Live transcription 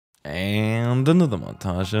And another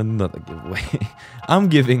montage, another giveaway. I'm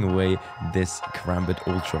giving away this Karambit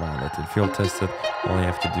Ultraviolet in field tested. All you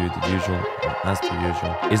have to do, the usual, as per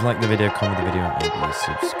usual, is like the video, comment the video, and be a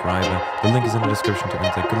subscriber. The link is in the description to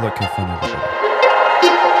enter. Good luck, have fun, everybody.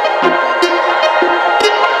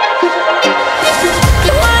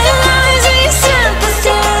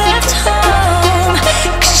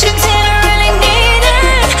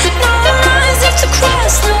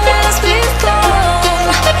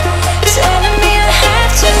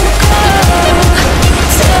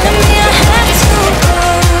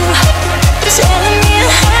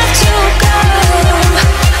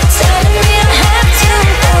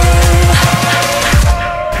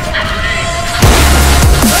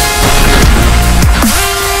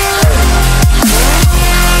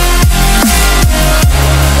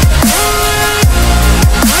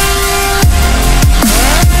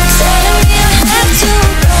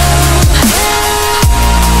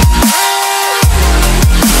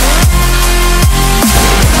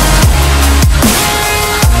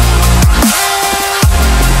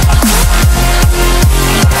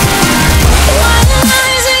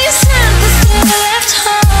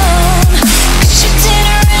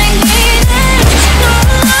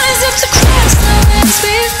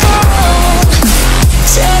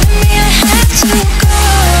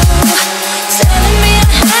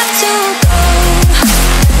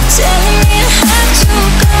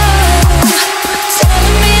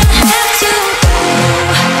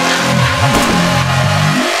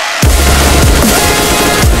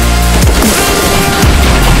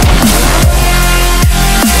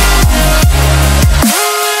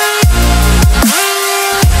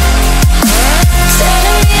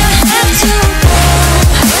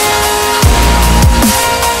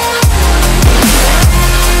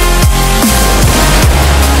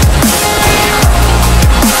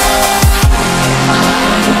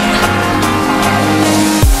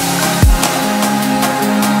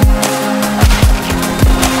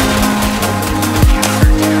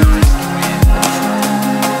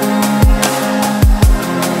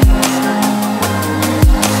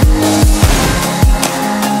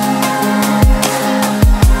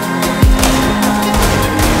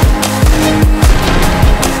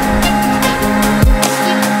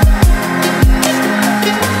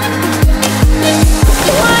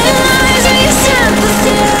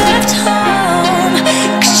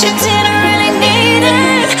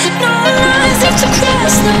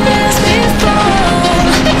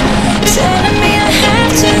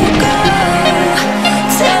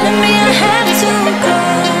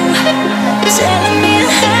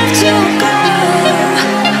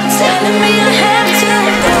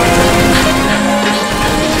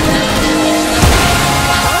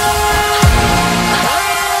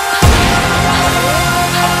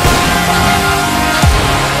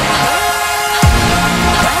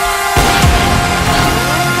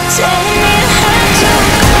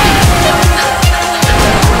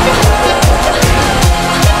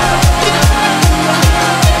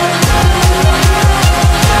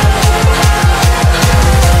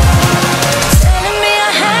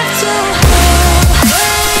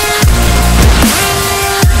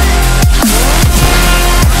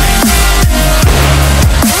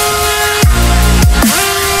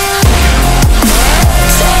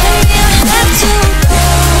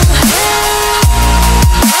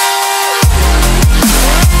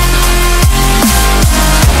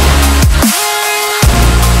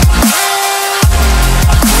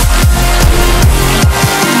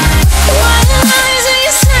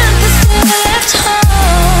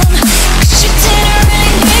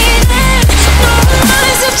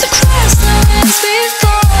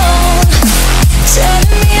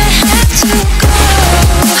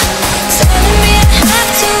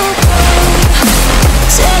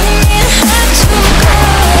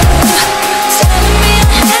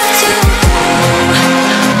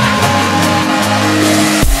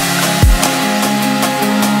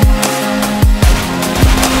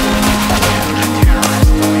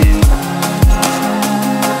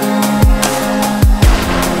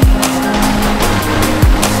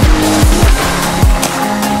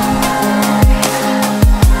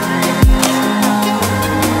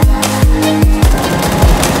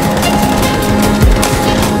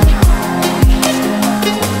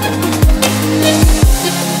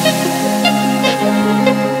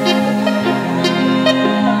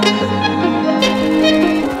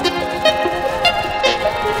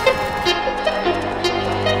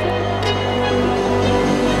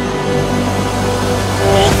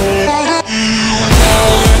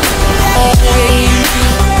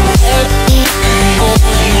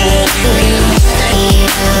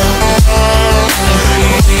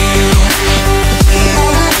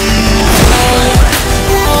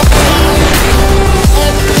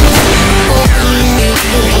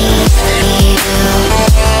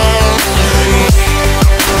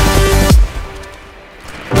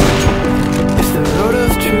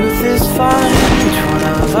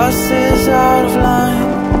 glasses out of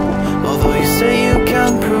line. Although you say you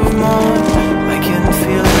can prove more, I can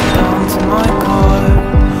feel it down to my core.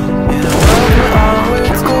 In a world where our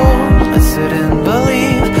words go, I sit and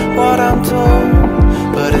believe what I'm told.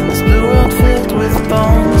 But in this blue world filled with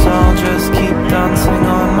bones, I'll just keep dancing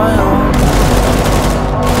on my own.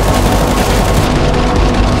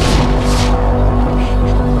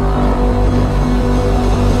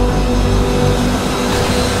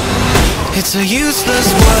 It's a useless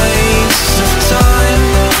waste of time.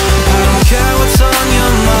 I don't care what's on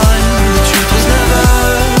your mind. The truth was never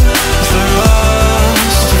for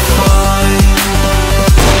us to find.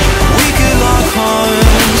 We could lock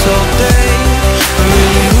horns all day, but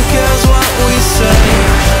really who cares what we say?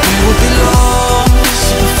 We will be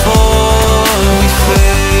lost before we fade.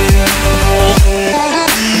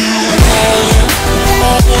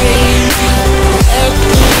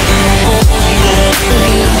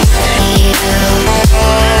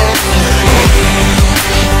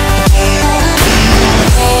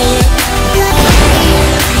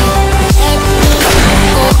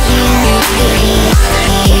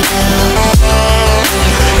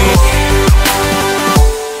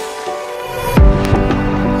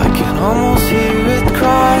 I can almost hear it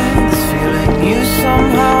cry, this feeling you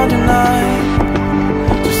somehow deny.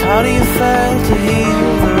 Just how do you fail to hear